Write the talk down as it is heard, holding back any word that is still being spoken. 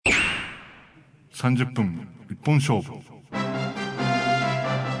30分一本勝負。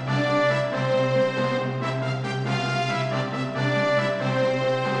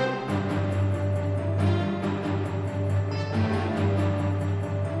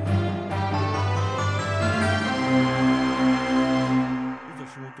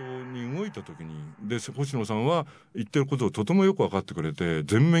仕事に動いた時に星野さんは言ってることをとてもよく分かってくれて、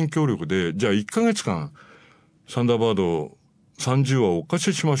全面協力で、じゃあ1ヶ月間サンダーバード30話をお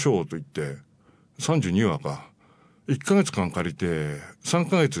貸ししましょうと言って、32話か1ヶ月間借りて3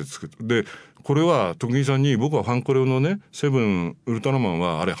ヶ月で作って、でこれは徳井さんに、僕はファンコレのねセブンウルトラマン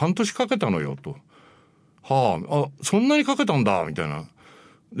はあれ半年かけたのよと。はあ、そんなにかけたんだみたいな。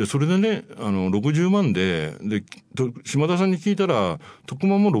でそれでね、60万で島田さんに聞いたら、徳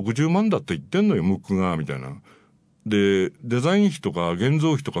間も60万だって言ってんのよ、ムックがみたいな。でデザイン費とか現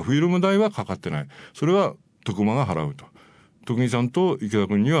像費とかフィルム代はかかってない、それは徳間が払うと。徳井さんと池田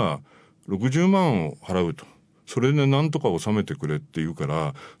君には60万を払うと。それでなんとか収めてくれって言うか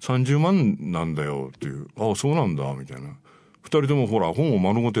ら30万なんだよっていう。ああそうなんだみたいな。二人ともほら本を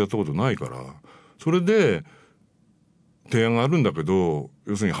丸ごとやったことないから、それで提案があるんだけど、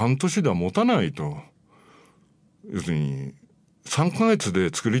要するに半年では持たないと。要するに3ヶ月で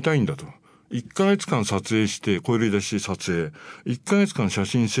作りたいんだと。1ヶ月間撮影して声入れ出し撮影、1ヶ月間写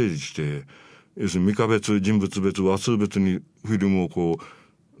真整理して、要するにミカ別、人物別、話数別にフィルムをこ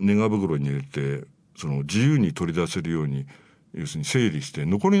うネガ袋に入れて、その自由に取り出せるように要するに整理して、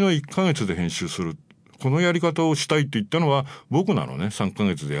残りの1ヶ月で編集する、このやり方をしたいって言ったのは僕なのね。3ヶ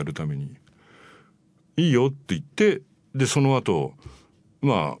月でやるためにいいよって言って、でその後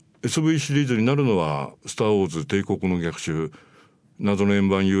まあ SV シリーズになるのはスターウォーズ帝国の逆襲、謎の円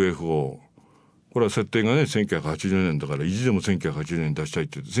盤 UFO、 これは設定がね1980年だから意地でも1980年に出したいっ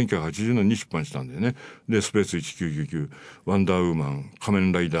て言って1980年に出版したんだよね。でスペース1999、ワンダーウーマン、仮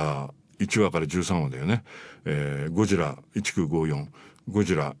面ライダー1話から13話だよね。ゴジラ1954、ゴ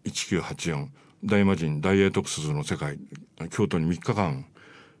ジラ1984、大魔神大英特撮の世界、京都に3日間、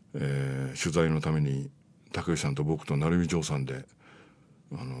取材のために竹内さんと僕と成海城さんで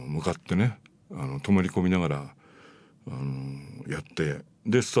向かってね、泊まり込みながらやって、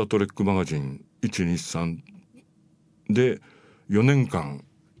でスタートレックマガジン123で4年間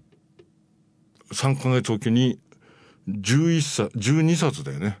3ヶ月おきに12冊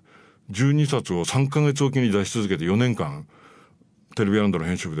だよね。12冊を3ヶ月おきに出し続けて4年間テレビランドの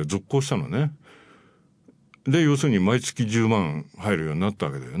編集部で続行したのね。で要するに毎月10万入るようになった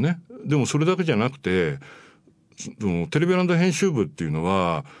わけだよね。でもそれだけじゃなくて、テレビランド編集部っていうの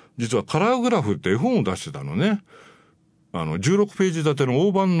は実はカラーグラフって絵本を出してたのね。16ページ立ての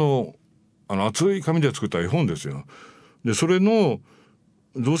大判の厚い紙で作った絵本ですよ。でそれの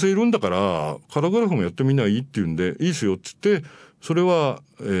どうせいるんだからカラーグラフもやってみないって言うんで、いいですよって言って、それは、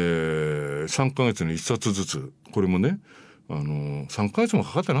3ヶ月に1冊ずつ、これもね3ヶ月も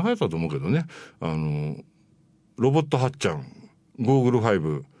かかってなかったと思うけどね、ロボットはっちゃん、ゴーグル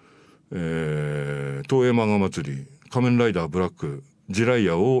5、東映漫画祭り、仮面ライダーブラック、ジライ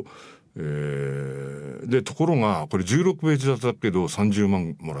アを、でところがこれ16ページだったけど30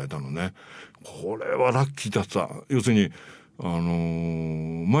万もらえたのね。これはラッキーだった。要するに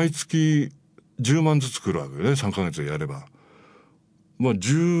毎月10万ずつ来るわけね、3ヶ月でやれば。まあ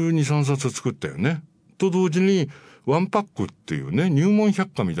12、3冊作ったよね。と同時にワンパックっていうね、入門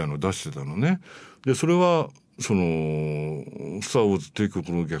百科みたいなのを出してたのね。でそれはそのスターウォーズ帝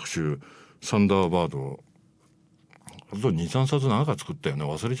国の逆襲、サンダーバード、あと 2,3 冊何か作ったよね、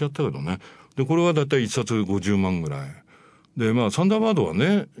忘れちゃったけどね。でこれはだいたい1冊50万ぐらいで、まあサンダーバードは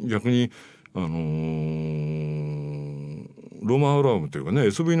ね逆にローマンアルバムというかね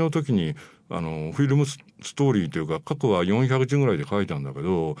SV の時にフィルムストーリーというか各話400字ぐらいで書いたんだけ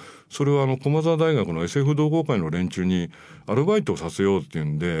ど、それは駒澤大学の SF 同好会の連中にアルバイトをさせようっていう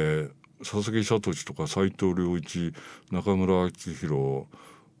んで、佐々木聡とか斉藤良一、中村明宏、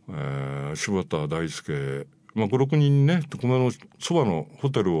柴田大輔、まあ、5、6人ね、駒のそばのホ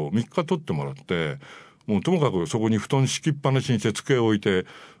テルを3日取ってもらって、もうともかくそこに布団敷きっぱなしにして机を置いて、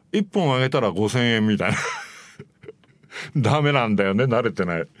1本あげたら5,000円みたいな。ダメなんだよね、慣れて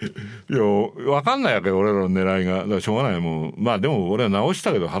ない。いや、わかんないわけよ、俺らの狙いが。だからしょうがない。もう、まあでも俺は直し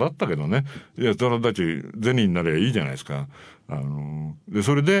たけど払ったけどね。いや、そのたち銭になればいいじゃないですか。で、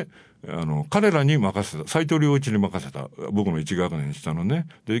それで、彼らに任せた。斉藤良一に任せた。僕の1学年下のね。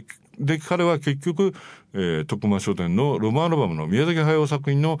で、彼は結局、徳間書店のロマンアルバムの、宮崎駿作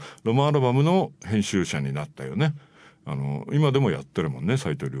品のロマンアルバムの編集者になったよね。今でもやってるもんね、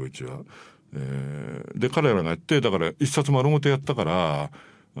斉藤良一は。で彼らがやって、だから一冊丸ごとやったから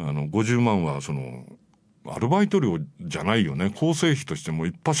50万はそのアルバイト料じゃないよね、構成費としても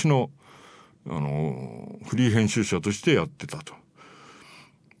一発のフリー編集者としてやってたと。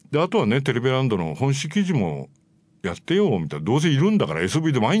で、あとはね、テレビランドの本誌記事もやってよ、みたいな。どうせいるんだから、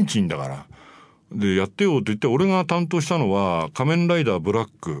SV で毎日いいんだから。で、やってよって言って、俺が担当したのは、仮面ライダーブラッ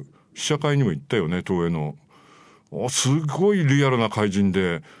ク、試写会にも行ったよね、東映の。すごいリアルな怪人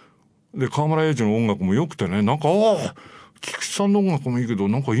で、で、河村英二の音楽も良くてね、なんか、菊池さんの音楽もいいけど、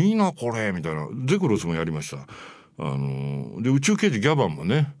なんかいいな、これ、みたいな。ゼクロスもやりました。で、宇宙刑事ギャバンも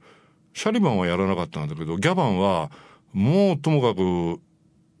ね、シャリバンはやらなかったんだけど、ギャバンは、もうともかく、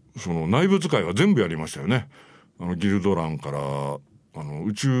その内部使いは全部やりましたよね。ギルドランから、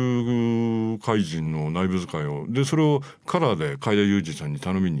宇宙怪人の内部使いを、で、それをカラーで海田裕二さんに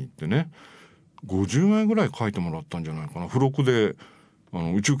頼みに行ってね、50枚ぐらい書いてもらったんじゃないかな。付録で、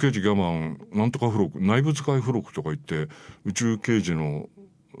宇宙刑事ギャバン、なんとか付録、内部使い付録とか言って、宇宙刑事の、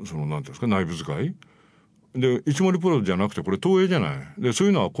なんていうんですか、内部使いで、一森プロじゃなくて、これ東映じゃない。で、そう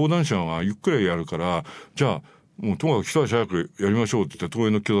いうのは講談社がゆっくりやるから、じゃあ、もうともかく一足早くやりましょうって言って、東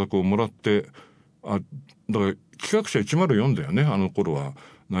映の許諾をもらって、だから、企画者104だよね、あの頃は。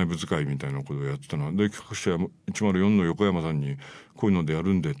内部使いみたいなことをやってたので、企画者104の横山さんに、こういうのでや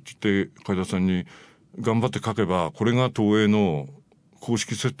るんでって言って、海田さんに、頑張って書けば、これが東映の公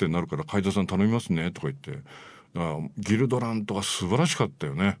式設定になるから海田さん頼みますね、とか言って。だからギルドランとか素晴らしかった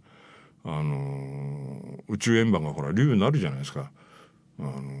よね。宇宙円盤がほら、竜になるじゃないですか。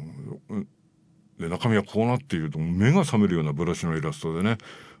で、中身はこうなっていると、目が覚めるようなブラシのイラストでね、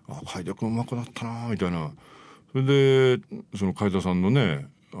海田くん上手くなったなみたいな。それで、その海田さんのね、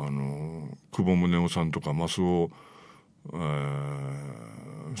久保宗男さんとか、増尾、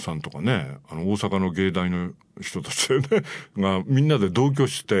さんとかね、大阪の芸大の人たちでね、がみんなで同居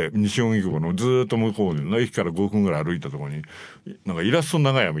して、西荻窪のずーっと向こうに、駅から5分ぐらい歩いたところに、なんかイラスト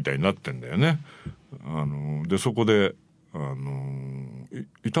長屋みたいになってんだよね。で、そこで、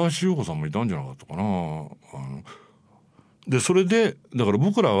板橋優子さんもいたんじゃなかったかな。で、それで、だから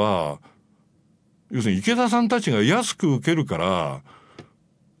僕らは、要するに池田さんたちが安く受けるから、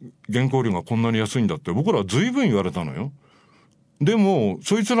原稿料がこんなに安いんだって僕らは随分言われたのよ。でも、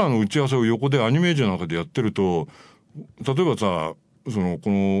そいつらの打ち合わせを横でアニメージャーなんかでやってると、例えばさ、こ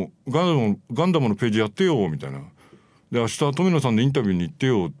のガンダムのページやってよ、みたいな。で、明日富野さんでインタビューに行って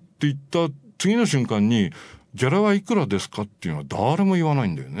よって言った次の瞬間に、ギャラはいくらですかっていうのは誰も言わない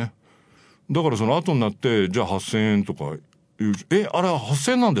んだよね。だからその後になって、じゃあ8000円とか言う、あれは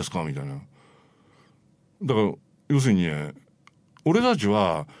8000円なんですかみたいな。だから、要するにね、俺たち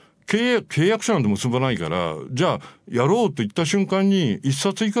は契約書なんて結ばないから、じゃあやろうと言った瞬間に一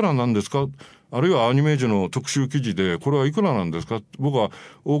冊いくらなんですか、あるいはアニメージュの特集記事でこれはいくらなんですか、僕は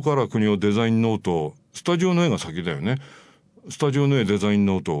大河原邦夫デザインノート、スタジオの絵が先だよね。スタジオの絵デザイン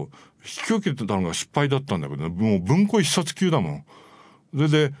ノート、引き受けてたのが失敗だったんだけどね、もう文庫一冊級だもん。それ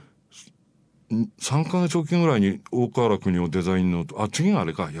で、3ヶ月おきぐらいに大河原邦夫デザインノート、次があ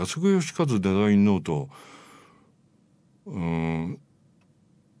れか、安久義和デザインノート、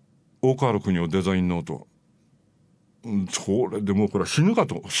大河原邦夫デザインノート。それでもうこれは死ぬか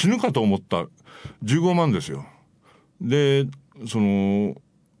と思った15万ですよ。で、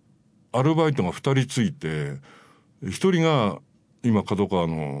アルバイトが2人ついて、1人が今角川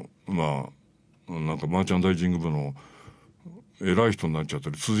の、なんかマーチャンダイジング部の偉い人になっちゃった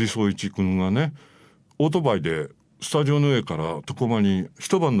り、辻総一君がね、オートバイでスタジオの上から床間に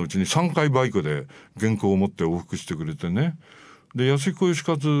一晩のうちに3回バイクで原稿を持って往復してくれてね。で、安彦義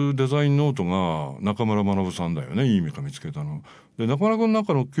和デザインノートが中村学さんだよね。いい意味か見つけたの。で、中村君の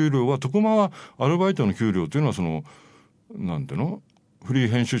中の給料は、床間はアルバイトの給料っていうのはなんていうの？フリー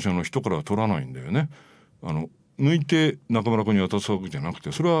編集者の人からは取らないんだよね。抜いて中村君に渡すわけじゃなく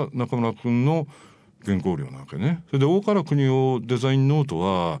て、それは中村君の原稿料なわけね。それで大河原邦夫デザインノート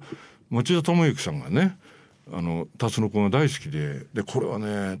は、町田智之さんがね、タツノコが大好きで、これは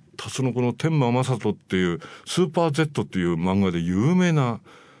ね、タツノコの天馬正人っていう、スーパー Z っていう漫画で有名な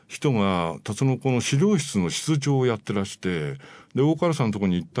人が、タツノコの資料室の室長をやってらして、で、大河原さんのとこ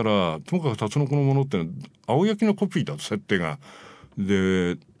ろに行ったら、ともかくタツノコのものって、青焼きのコピーだと、設定が。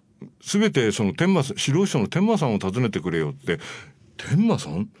で、すべて資料室の天馬さんを訪ねてくれよって、天馬さ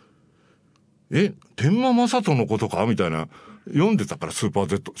ん？天馬正人のことかみたいな。読んでたから、スーパー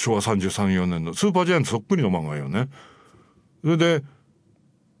Z、昭和33、4年の。スーパージャイアントそっくりの漫画よね。それで、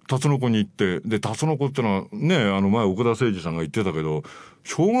タツノコに行って、で、タツノコってのはね、前奥田誠二さんが言ってたけど、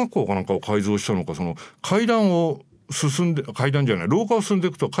小学校かなんかを改造したのか、階段を階段じゃない、廊下を進んで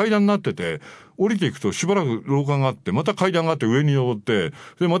いくと階段になってて、降りていくとしばらく廊下があって、また階段があって上に登って、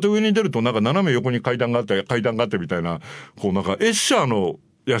で、また上に出るとなんか斜め横に階段があってみたいな、なんかエッシャーの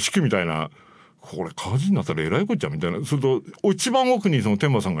屋敷みたいな、これ火事になったら偉いこっちゃみたいな。すると、一番奥に天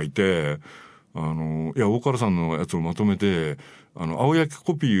馬さんがいて、いや、大原さんのやつをまとめて、青焼き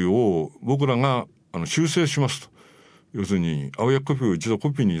コピーを僕らが、修正しますと。要するに、青焼きコピーを一度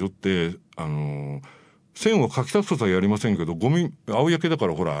コピーに取って、線を書き足すことはやりませんけど、青焼けだか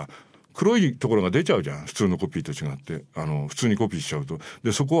らほら、黒いところが出ちゃうじゃん。普通のコピーと違って。普通にコピーしちゃうと。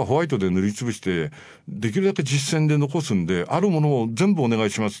で、そこはホワイトで塗りつぶして、できるだけ実践で残すんで、あるものを全部お願い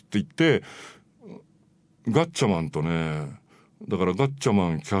しますって言って、ガッチャマンとね、だからガッチャ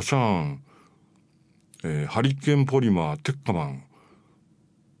マン、キャシャーン、ハリケーンポリマー、テッカマン。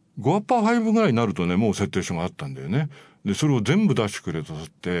5アッパー5ぐらいになるとね、もう設定書があったんだよね。で、それを全部出してくれたっ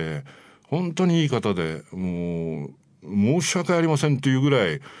て、本当にいい方で、もう、申し訳ありませんっていうぐ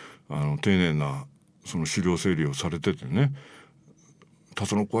らい、丁寧な、その資料整理をされててね。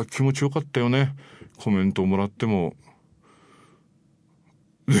その子は気持ちよかったよね。コメントをもらっても。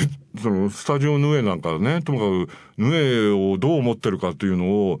で、その、スタジオヌエなんかね、ともかく、ヌエをどう思ってるかっていう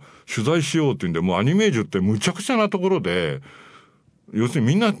のを取材しようっていうんで、もうアニメージュってむちゃくちゃなところで、要するに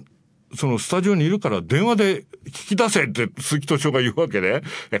みんな、そのスタジオにいるから電話で聞き出せって鈴木敏夫が言うわけで、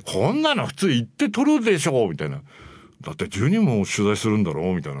こんなの普通言って撮るでしょみたいな。だって10人も取材するんだ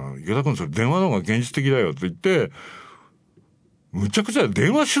ろうみたいな。池田君それ電話の方が現実的だよって言って、むちゃくちゃ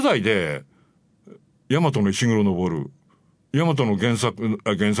電話取材で、大和の石黒昇、大和の原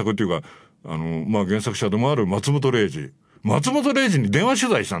作っていうか、原作者でもある松本零士に電話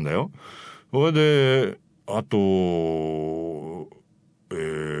取材したんだよ。それで、あと、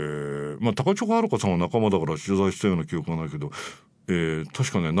高千穂遥さんは仲間だから取材したような記憶はないけど、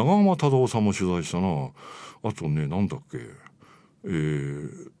確かね、長浜忠夫さんも取材したな。あとね、なんだっけ。や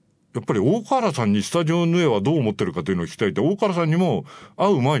っぱり大河原さんにスタジオヌエはどう思ってるかというのを聞きたいって、大河原さんにも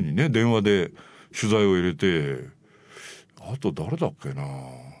会う前にね、電話で取材を入れて、あと誰だっけな。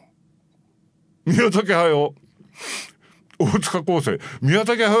宮崎駿。大塚康生。宮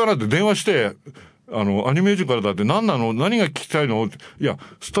崎駿なんて電話して、アニメージュからだって何なの何が聞きたいのいや、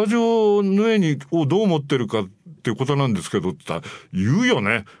スタジオヌエをどう思ってるかっていうことなんですけどって言ったら、言うよ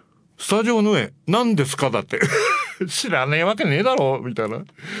ね。スタジオヌエ、何ですかだって。知らねえわけねえだろみたいな。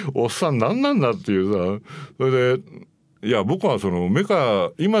おっさん何なんだっていうさ。それで、いや、僕はその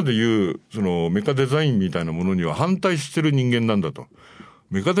今で言う、そのメカデザインみたいなものには反対してる人間なんだと。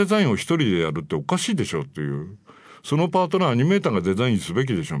メカデザインを一人でやるっておかしいでしょっていう。そのパートのアニメーターがデザインすべ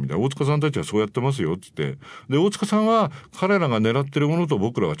きでしょみたいな。大塚さんたちはそうやってますよって言って。で、大塚さんは彼らが狙ってるものと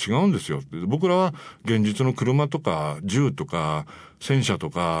僕らは違うんですよって。僕らは現実の車とか銃とか戦車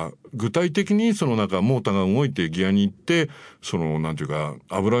とか、具体的にそのモーターが動いてギアに行って、なんていうか、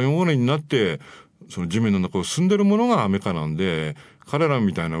油汚れになって、その地面の中を進んでるものがメカなんで、彼ら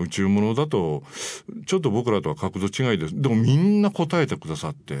みたいな宇宙ものだと、ちょっと僕らとは角度違いです。でもみんな答えてくださ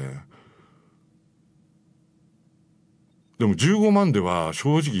って。でも15万では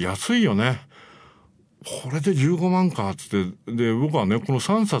正直安いよね。これで15万か、つって。で、僕はね、この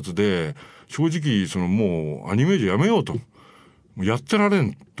3冊で、正直、もう、アニメージやめようと。やってられ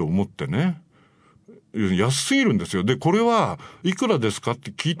んと思ってね。安すぎるんですよ。で、これはいくらですかっ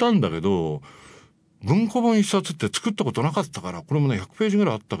て聞いたんだけど、文庫本一冊って作ったことなかったから、これもね、100ページぐ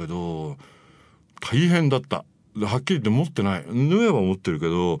らいあったけど、大変だった。はっきり言って持ってない。ヌエは持ってるけ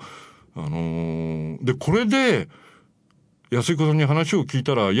ど、で、これで、安井子さんに話を聞い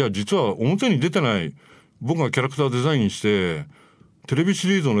たら、いや、実は表に出てない、僕がキャラクターデザインして、テレビシ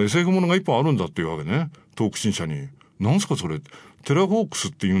リーズの SF ものが一本あるんだっていうわけね。トーク新社に。なんすかそれ。テラフォークス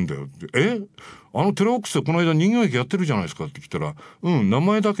って言うんだよって。テラフォークスってこの間人形劇やってるじゃないですかって聞いたら、名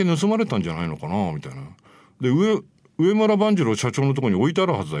前だけ盗まれたんじゃないのかなみたいな。で、上村万次郎社長のところに置いてあ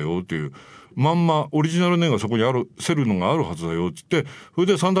るはずだよっていう。まんま、オリジナルネーがそこにある、セルのがあるはずだよって言って、それ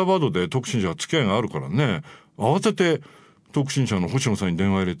でサンダーバードでトーク新社は付き合いがあるからね、慌てて、トーク新社の星野さんに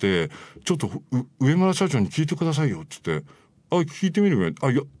電話入れて、ちょっと上村社長に聞いてくださいよって言って、聞いてみるよ。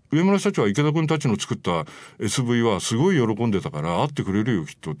いや、上村社長は池田君たちの作った SV はすごい喜んでたから会ってくれるよ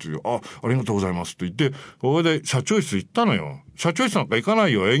きっとっていう。ありがとうございますって言って、これで社長室行ったのよ。社長室なんか行かな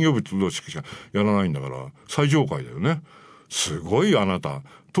いよ。営業部としかやらないんだから。最上階だよね。すごいあなた。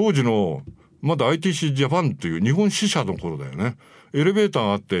当時の、まだ ITC ジャパンっていう日本支社の頃だよね。エレベーター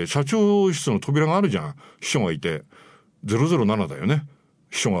があって、社長室の扉があるじゃん。秘書がいて。007だよね。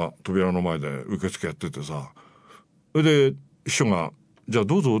秘書が扉の前で受付やっててさ。それで、秘書が、じゃあ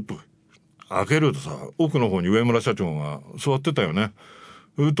どうぞと開けるとさ、奥の方に上村社長が座ってたよね。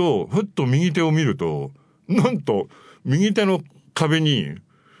それと、ふっと右手を見ると、なんと、右手の壁に、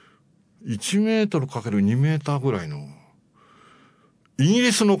1メートルかける2メーターぐらいの、イギ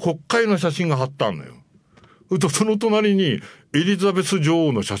リスの国会の写真が貼ってあるのよ。それとその隣に、エリザベス女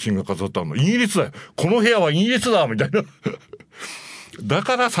王の写真が飾ってあるの。イギリスだよ。この部屋はイギリスだみたいな。だ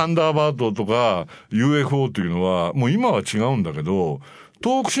からサンダーバードとか UFO というのは、もう今は違うんだけど、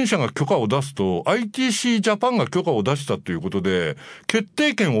東北新社が許可を出すと、ITC ジャパンが許可を出したということで、決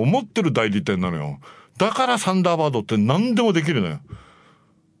定権を持ってる代理店なのよ。だからサンダーバードって何でもできるのよ。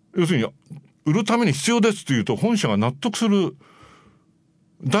要するに、売るために必要ですって言うと、本社が納得する。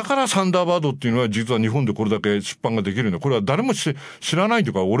だからサンダーバードっていうのは実は日本でこれだけ出版ができるの。これは誰も知らないと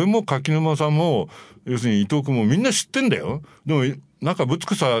いうか、俺も柿沼さんも、要するに伊藤君もみんな知ってんだよ。でも、なんかぶつ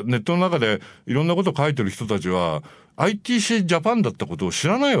くさ、ネットの中でいろんなこと書いてる人たちは、ITC ジャパンだったことを知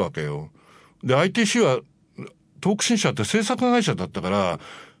らないわけよ。で、ITC は、東北新社って制作会社だったから、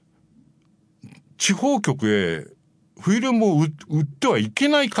地方局へフィルムを売ってはいけ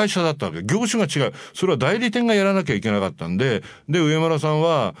ない会社だったわけ。業種が違う。それは代理店がやらなきゃいけなかったんで、で、上村さん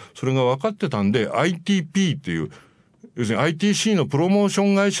はそれが分かってたんで、ITP っていう、要するに ITC のプロモーシ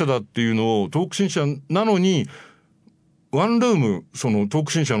ョン会社だっていうのを、東北新社なのに、ワンルーム、その東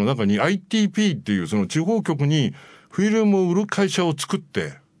北新社の中に ITP っていうその地方局にフィルムを売る会社を作っ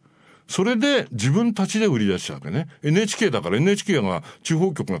て、それで自分たちで売り出したわけね。NHK だから NHK が地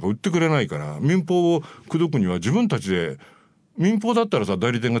方局なんか売ってくれないから、民放を口説くには自分たちで、民放だったらさ、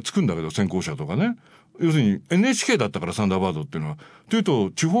代理店がつくんだけど、先行者とかね。要するに NHK だったからサンダーバードっていうのは。という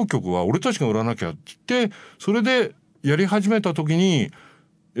と、地方局は俺たちが売らなきゃって言って、それでやり始めた時に、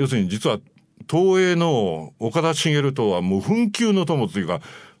要するに実は東映の岡田茂とはもう紛糾の友というか、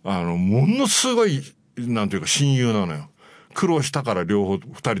ものすごい、なんていうか親友なのよ。苦労したから両方、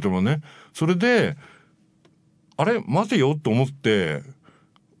二人ともね。それで、あれ待てよと思って、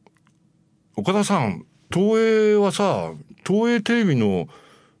岡田さん、東映はさ、東映テレビの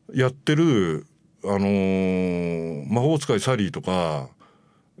やってる、魔法使いサリーとか、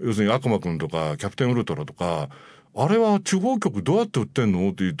要するに悪魔くんとか、キャプテンウルトラとか、あれは地方局どうやって売ってんのっ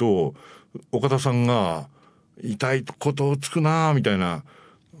て言うと、岡田さんが、痛いことをつくなぁ、みたいな。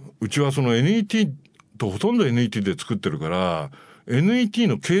うちはその NET、ほとんど NET で作ってるから、NET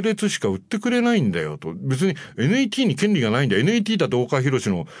の系列しか売ってくれないんだよと。別に NET に権利がないんだよ。NET だと大川博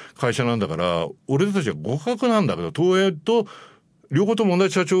の会社なんだから、俺たちは互角なんだけど、東映と両方とも同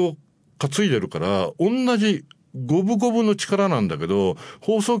じ社長を担いでるから、同じ五分五分の力なんだけど、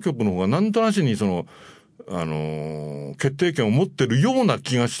放送局の方がなんとなしにその、決定権を持ってるような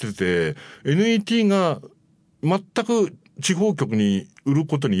気がしてて、NET が全く地方局に売る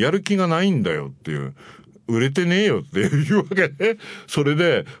ことにやる気がないんだよっていう。売れてねえよっていうわけで、それ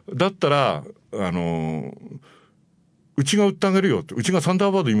で、だったら、うちが売ってあげるよって、うちがサンダ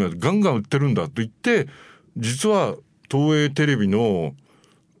ーバード今ガンガン売ってるんだと言って、実は東映テレビの、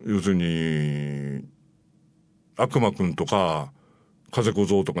要するに、悪魔くんとか、風小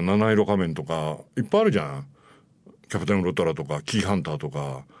僧とか七色仮面とか、いっぱいあるじゃん。キャプテンウルトラとか、キーハンターと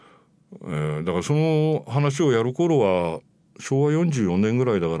か。だからその話をやる頃は、昭和44年ぐ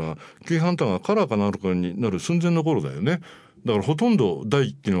らいだから、キーハンターがカラーかなるかになる寸前の頃だよね。だからほとんど第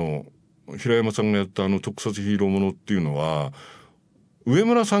一期の平山さんがやった特撮ヒーローものっていうのは、上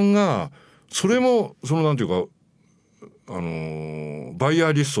村さんが、それも、なんていうか、バイヤ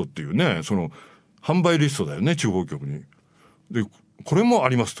ーリストっていうね、販売リストだよね、地方局に。で、これもあ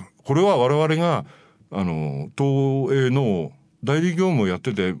りますと。これは我々が、東映の代理業務をやっ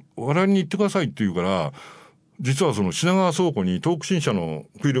てて、我々に言ってくださいって言うから、実は品川倉庫に東北新社の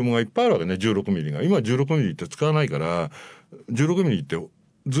フィルムがいっぱいあるわけね、16ミリが。今16ミリって使わないから、16ミリって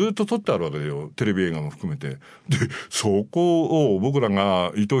ずっと撮ってあるわけだよ、テレビ映画も含めて。で、そこを僕ら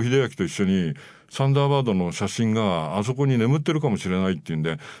が伊藤英明と一緒に、サンダーバードの写真があそこに眠ってるかもしれないっていうん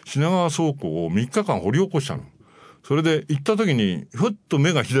で、品川倉庫を3日間掘り起こしたの。それで行った時に、ふっと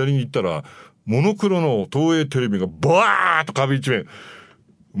目が左に行ったら、モノクロの東映テレビがバーッと壁一面。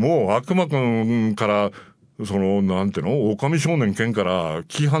もう悪魔くんから、なんていうの？狼少年剣から、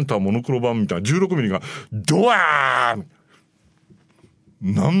キーハンターモノクロ版みたいな16ミリが、ドワー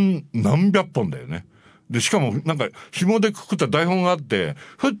何百本だよね。で、しかもなんか紐でくくった台本があって、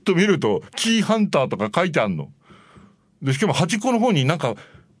ふっと見ると、キーハンターとか書いてあんの。で、しかも端っこの方になんか、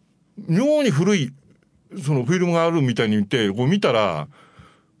妙に古い、フィルムがあるみたいに言って、こう見たら、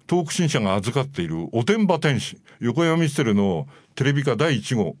東北新社が預かっているおてんば天使、横山ミステルのテレビ化第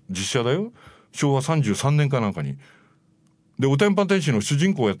1号、実写だよ。昭和33年かなんかに。で、おてんば天使の主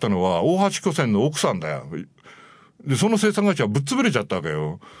人公をやったのは、大橋巨泉の奥さんだよ。で、その生産会社はぶっ潰れちゃったわけ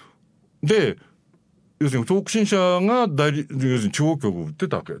よ。で、要するに東北新社が要するに地方局を売って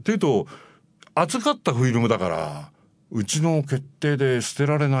たわけ。っていうと、預かったフィルムだから、うちの決定で捨て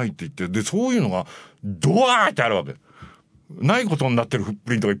られないって言って、で、そういうのが、ドワーってあるわけ。ないことになってる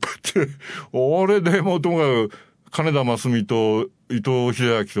プリントがいっぱいあって、俺でもともかく、金田真澄と伊藤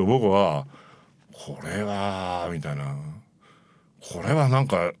英明と僕は、これは、みたいな。これはなん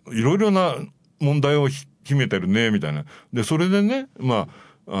かいろいろな問題を秘めてるねみたいな。でそれでね、ま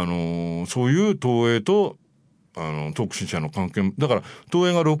あそういう東映と特進社の関係だから、東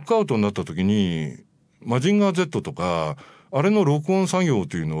映がロックアウトになった時にマジンガー Z とかあれの録音作業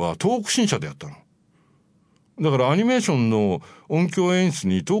というのは東北新社でやったの。だからアニメーションの音響演出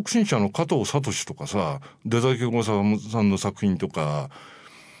に東北新社の加藤聡とかさ、出崎小さんの作品とか、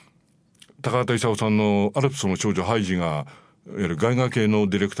高畑勲さんのアルプスの少女ハイジがいわゆる外画系の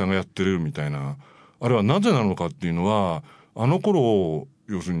ディレクターがやってるみたいな、あれはなぜなのかっていうのは、あの頃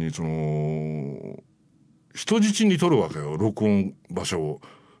要するにその人質に撮るわけよ、録音場所を。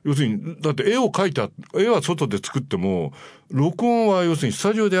要するにだって絵を描いた、絵は外で作っても録音は要するにス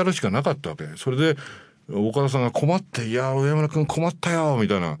タジオでやるしかなかったわけ。それで岡田さんが困って、いや上村君困ったよみ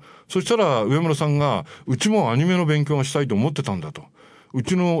たいな。そしたら上村さんが、うちもアニメの勉強がしたいと思ってたんだと、う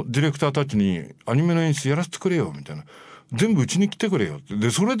ちのディレクターたちにアニメの演出やらせてくれよみたいな、全部うちに来てくれよって。で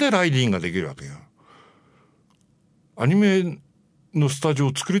それでライディーンができるわけよ。アニメのスタジオ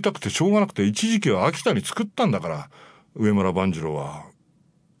を作りたくてしょうがなくて、一時期は秋田に作ったんだから、上村万次郎は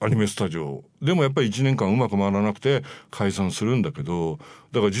アニメスタジオでもやっぱり1年間うまく回らなくて解散するんだけど、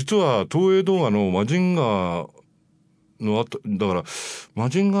だから実は東映動画のマジンガーの後だから、マ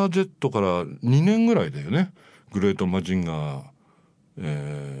ジンガー Z から2年ぐらいだよね、グレートマジンガ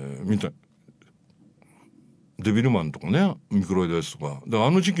ー、みたいデビルマンとかね、ミクロイド S とか、だから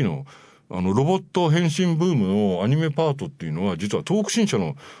あの時期のロボット変身ブームのアニメパートっていうのは実は東北新社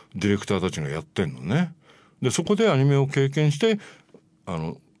のディレクターたちがやってんのね。でそこでアニメを経験して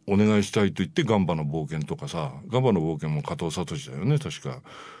お願いしたいと言ってガンバの冒険とかさ、ガンバの冒険も加藤聡だよね確か。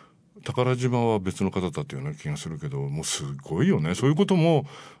宝島は別の方だったような気がするけど、もうすごいよね。そういうことも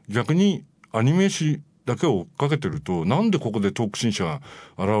逆にアニメ史だけを追っかけてると、なんでここで東北新社が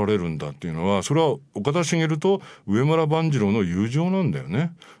現れるんだっていうのは、それは岡田茂と上村万次郎の友情なんだよ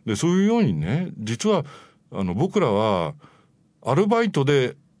ね。でそういうようにね、実は僕らはアルバイト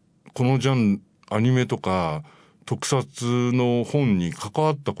でこのジャンルアニメとか特撮の本に関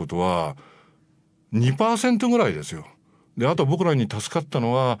わったことは 2% ぐらいですよ。であと僕らに助かった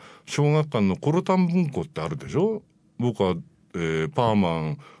のは小学館のコルタン文庫ってあるでしょ。僕は、パーマ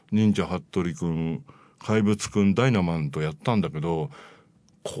ン、忍者ハットリくん、怪物くん、ダイナマンとやったんだけど、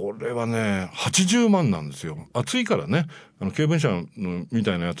これはね80万なんですよ。暑いからね、経文社のみ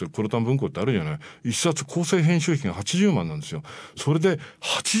たいなやつコルタン文庫ってあるじゃない。一冊構成編集費が80万なんですよ。それで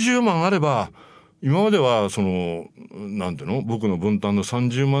80万あれば、今まではそのなんていうの、僕の分担の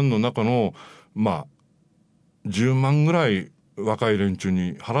30万の中のまあ10万ぐらい若い連中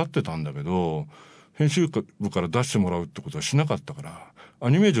に払ってたんだけど、編集部から出してもらうってことはしなかったから、ア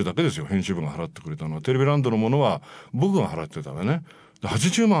ニメージュだけですよ編集部が払ってくれたのは。テレビランドのものは僕が払ってたからね。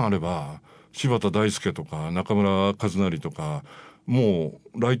80万あれば柴田大輔とか中村和成とか、も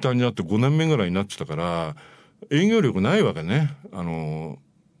うライターになって5年目ぐらいになってたから営業力ないわけね。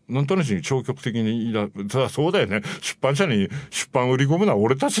なんとなしに消極的にそうだよね。出版社に出版売り込むのは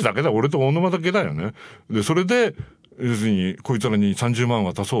俺たちだけだ。俺と大沼だけだよね。でそれで要するにこいつらに30万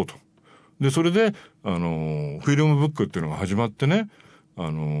渡そうと。でそれでフィルムブックっていうのが始まってね、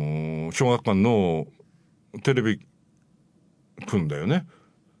小学館のテレビ組んだよね。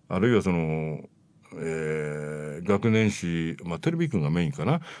あるいはその、学年誌、テレビ組がメインか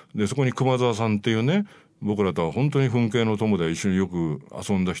な。でそこに熊沢さんっていうね、僕らとは本当に噴景の友で一緒によく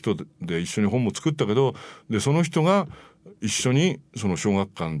遊んだ人で一緒に本も作ったけど、でその人が一緒にその小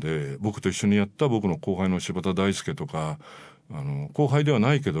学館で僕と一緒にやった僕の後輩の柴田大輔とか、後輩では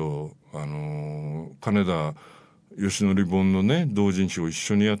ないけど金田義則本のね同人誌を一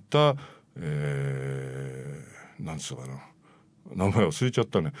緒にやった、なんつうかな、名前忘れちゃっ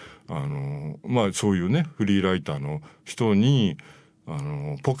たね。そういうねフリーライターの人に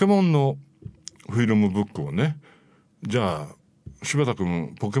ポケモンのフィルムブックをね、じゃあ柴田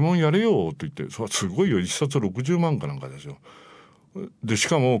君ポケモンやれよって言って、すごいよ、一冊60万かなんかですよ。でし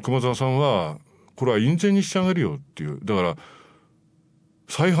かも熊沢さんはこれは印税にしてあげるよっていう。だから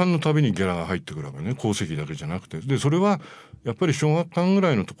再販のたびにギャラが入ってくるわけね、功績だけじゃなくて。でそれはやっぱり小学館ぐ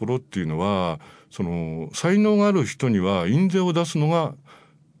らいのところっていうのは、その才能がある人には印税を出すのが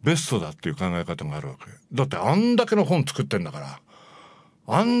ベストだっていう考え方があるわけだって。あんだけの本作ってんだから、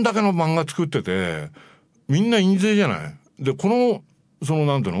あんだけの漫画作っててみんな印税じゃない。でこのその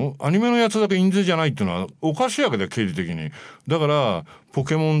なんていうの、アニメのやつだけ印税じゃないっていうのはおかしいわけだよ経理的に。だからポ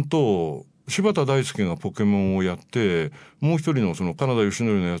ケモンと柴田大輔がポケモンをやって、もう一人のその金田義則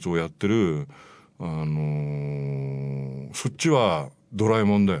のやつをやってるそっちはドラえ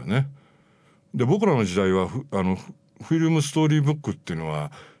もんだよね。で僕らの時代はフィルムストーリーブックっていうの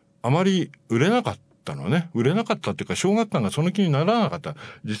はあまり売れなかっったのね。売れなかったっていうか、小学館がその気にならなかった。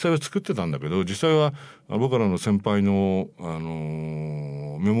実際は作ってたんだけど、実際は僕らの先輩の、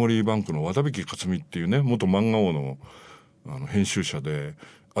メモリーバンクの渡引克美っていうね、元漫画王の、編集者で、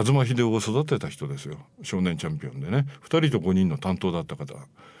東秀夫を育てた人ですよ。少年チャンピオンでね。2人と5人の担当だった方。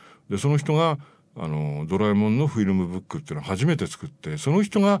で、その人が、ドラえもんのフィルムブックっていうのを初めて作って、その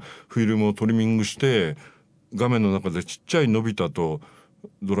人がフィルムをトリミングして、画面の中でちっちゃいのび太と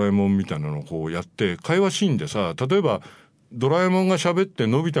ドラえもんみたいなのをこうやって、会話シーンでさ、例えば、ドラえもんが喋って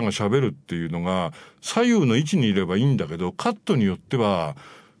のび太が喋るっていうのが、左右の位置にいればいいんだけど、カットによっては、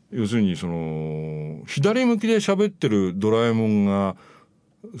要するに左向きで喋ってるドラえもんが、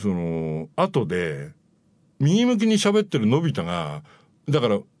後で、右向きに喋ってるのび太が、だか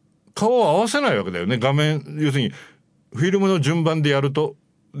ら、顔を合わせないわけだよね、画面。要するに、フィルムの順番でやると。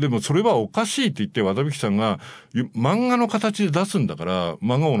でもそれはおかしいって言って渡引さんが漫画の形で出すんだから、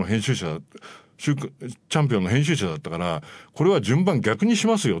漫画王の編集者、チャンピオンの編集者だったから、これは順番逆にし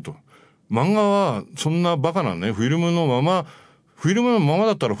ますよと。漫画はそんなバカなね、フィルムのまま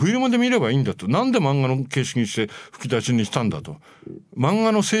だったらフィルムで見ればいいんだと。なんで漫画の形式にして吹き出しにしたんだと。漫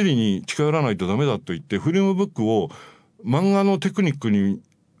画の整理に近寄らないとダメだと言って、フィルムブックを漫画のテクニックに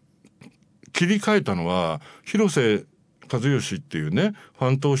切り替えたのは、広瀬和義っていうね、フ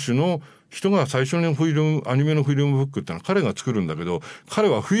ァン投手の人が最初にアニメのフィルムブックってのは彼が作るんだけど、彼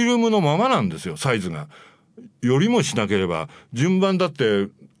はフィルムのままなんですよ、サイズが。よりもしなければ、順番だって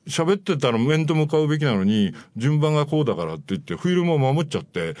喋ってたら面と向かうべきなのに、順番がこうだからって言ってフィルムを守っちゃっ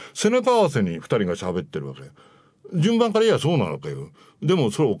て、背中合わせに二人が喋ってるわけ。順番から言えばそうなのかよ。で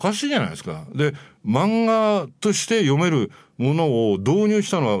もそれおかしいじゃないですか。で、漫画として読めるものを導入し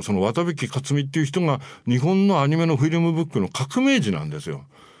たのはその渡引克美っていう人が日本のアニメのフィルムブックの革命児なんですよ。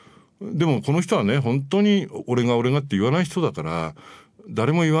でもこの人はね、本当に俺がって言わない人だから、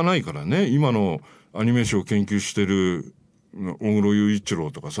誰も言わないからね、今のアニメーションを研究してる小黒雄一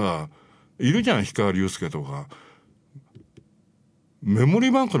郎とかさ、いるじゃん、氷川隆介とか。メモリ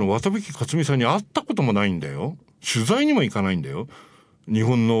ーバンクの渡引克美さんに会ったこともないんだよ。取材にも行かないんだよ。日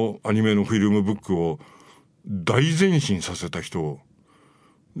本のアニメのフィルムブックを大前進させた人。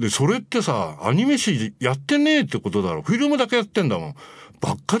で、それってさ、アニメ誌やってねえってことだろ。フィルムだけやってんだもん。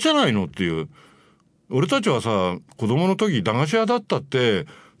ばっかじゃないのっていう。俺たちはさ、子供の時駄菓子屋だったって、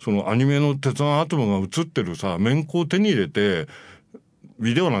そのアニメの鉄腕アトムが映ってるさ、面子を手に入れて、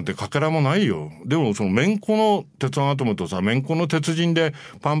ビデオなんてかけらもないよ。でもその面子の鉄腕アトムとさ、面子の鉄人で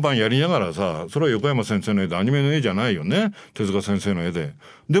パンパンやりながらさ、それは横山先生の絵でアニメの絵じゃないよね。手塚先生の絵で。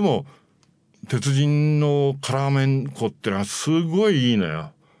でも、鉄人のカラー面子ってのはすごいいいの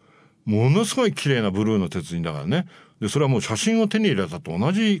よ。ものすごい綺麗なブルーの鉄人だからね。で、それはもう写真を手に入れたと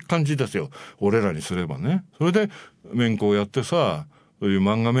同じ感じですよ。俺らにすればね。それで、面子をやってさ、そういう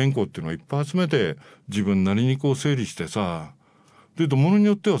漫画面子っていうのをいっぱい集めて、自分なりにこう整理してさ、で、ものに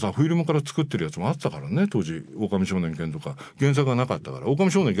よってはさ、フィルムから作ってるやつもあったからね、当時、狼少年剣とか。原作がなかったから。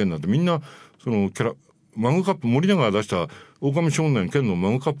狼少年剣なんてみんな、マグカップ、森永が出した狼少年剣の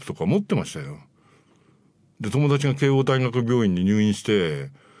マグカップとか持ってましたよ。で、友達が慶応大学病院に入院して、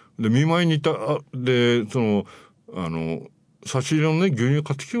で、見舞いに行った、で、差し入れのね、牛乳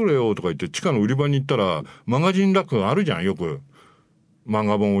買ってきてくれよとか言って、地下の売り場に行ったら、マガジンラックがあるじゃん、よく。漫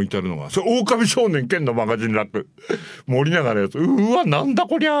画本置いてあるのが。それ、狼少年剣のマガジンラック。森永のやつ。うわ、なんだ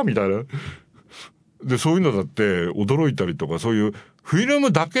こりゃみたいな。で、そういうのだって驚いたりとか、そういうフィル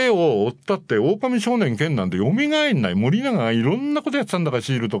ムだけを追ったって、狼少年剣なんて蘇んない。森永がいろんなことやってたんだから、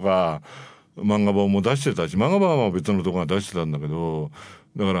シールとか、漫画本も出してたし、漫画本は別のところが出してたんだけど、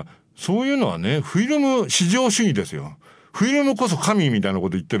だから、そういうのはね、フィルム至上主義ですよ。フィルムこそ神みたいなこ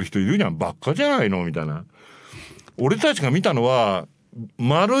と言ってる人いるじゃん。ばっかじゃないのみたいな。俺たちが見たのは、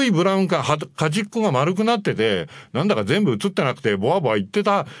丸いブラウン管、端っこが丸くなってて、なんだか全部映ってなくて、ボワボワ言って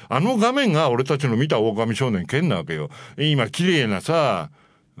た、あの画面が俺たちの見た狼少年剣なわけよ。今、綺麗なさ、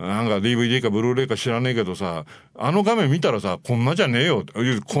なんか DVD かブルーレイか知らねえけどさ、あの画面見たらさ、こんなじゃねえよ。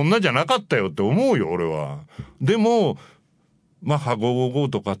こんなじゃなかったよって思うよ、俺は。でも、マッハ555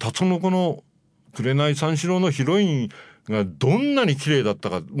とか、タツノコの紅三四郎のヒロインがどんなに綺麗だった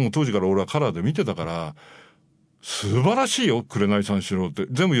か、もう当時から俺はカラーで見てたから、素晴らしいよ、紅三四郎って。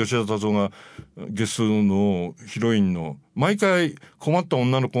全部吉田達夫がゲストのヒロインの、毎回困った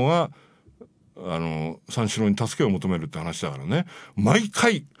女の子が、三四郎に助けを求めるって話だからね。毎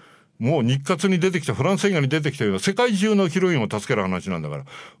回、もう日活に出てきた、フランス映画に出てきたような世界中のヒロインを助ける話なんだから。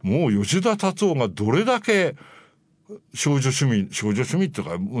もう吉田達夫がどれだけ少女趣味っていう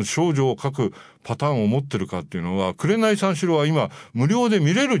か、もう少女を描くパターンを持ってるかっていうのは、紅三四郎は今無料で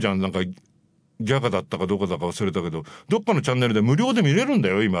見れるじゃん。なんか、ギャガだったかどこだか忘れたけど、どっかのチャンネルで無料で見れるんだ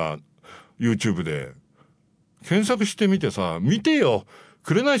よ、今。YouTube で。検索してみてさ、見てよ。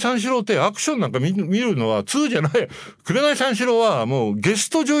紅三四郎ってアクションなんか見るのは2じゃない。紅三四郎はもうゲス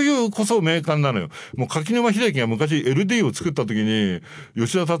ト女優こそ名鑑なのよ。もう柿沼秀樹が昔 LD を作った時に、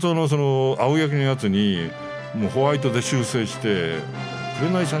吉田達夫のその青焼きのやつに、もうホワイトで修正して、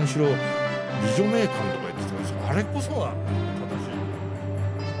紅三四郎美女名鑑とか言ってたんですよ。あれこそは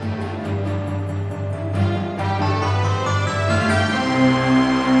正しい。